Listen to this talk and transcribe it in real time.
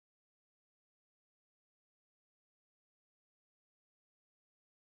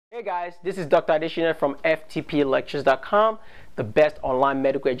Hey guys, this is Dr. Adesina from FTP Lectures.com, the best online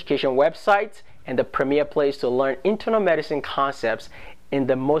medical education website and the premier place to learn internal medicine concepts in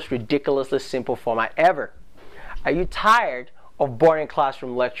the most ridiculously simple format ever. Are you tired of boring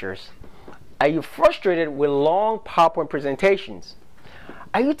classroom lectures? Are you frustrated with long PowerPoint presentations?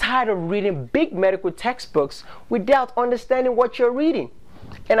 Are you tired of reading big medical textbooks without understanding what you're reading?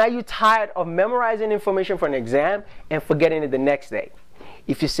 And are you tired of memorizing information for an exam and forgetting it the next day?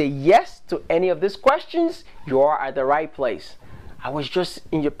 If you say yes to any of these questions, you are at the right place. I was just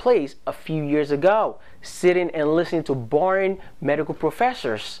in your place a few years ago, sitting and listening to boring medical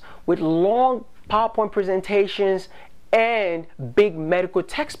professors with long PowerPoint presentations and big medical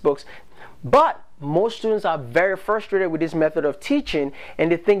textbooks. But most students are very frustrated with this method of teaching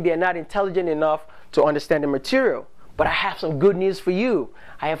and they think they're not intelligent enough to understand the material. But I have some good news for you.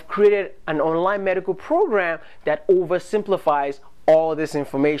 I have created an online medical program that oversimplifies all this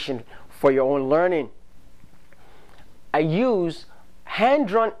information for your own learning. I use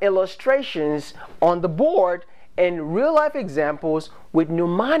hand-drawn illustrations on the board and real-life examples with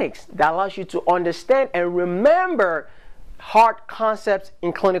mnemonics that allows you to understand and remember hard concepts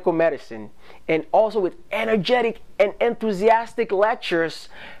in clinical medicine. And also with energetic and enthusiastic lectures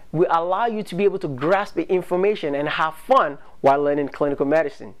will allow you to be able to grasp the information and have fun while learning clinical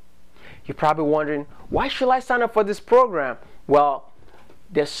medicine. You're probably wondering, why should I sign up for this program? Well,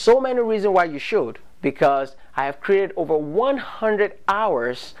 there's so many reasons why you should, because I have created over 100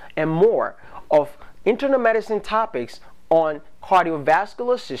 hours and more of internal medicine topics on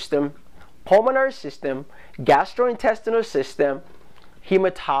cardiovascular system, pulmonary system, gastrointestinal system,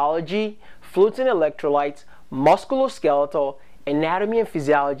 hematology, fluids and electrolytes, musculoskeletal, anatomy and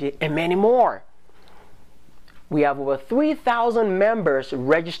physiology, and many more. We have over 3,000 members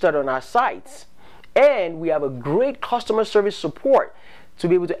registered on our sites, and we have a great customer service support to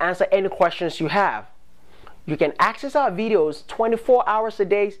be able to answer any questions you have. You can access our videos 24 hours a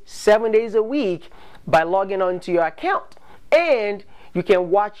day, 7 days a week by logging on to your account, and you can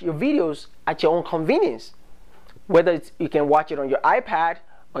watch your videos at your own convenience. Whether you can watch it on your iPad,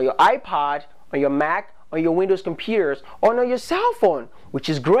 on your iPod, on your Mac, on your Windows computers, or on your cell phone, which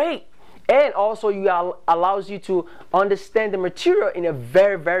is great. And also allows you to understand the material in a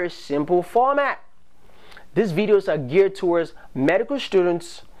very, very simple format. These videos are geared towards medical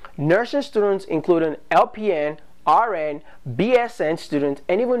students, nursing students including LPN, RN, BSN students,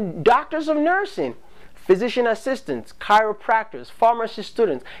 and even doctors of nursing, physician assistants, chiropractors, pharmacy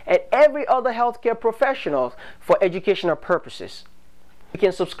students, and every other healthcare professional for educational purposes. You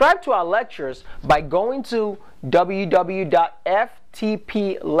can subscribe to our lectures by going to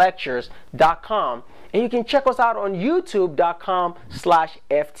www.ftplectures.com, and you can check us out on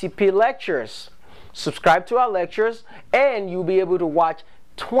youtube.com/ftplectures. Subscribe to our lectures and you'll be able to watch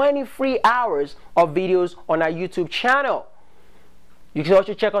 20 free hours of videos on our YouTube channel. You can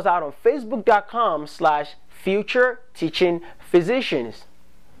also check us out on facebook.com/future-teaching-physicians.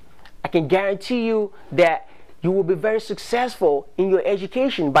 I can guarantee you that you will be very successful in your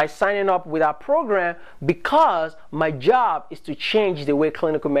education by signing up with our program, because my job is to change the way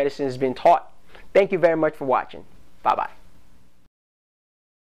clinical medicine is being taught. Thank you very much for watching. Bye-bye.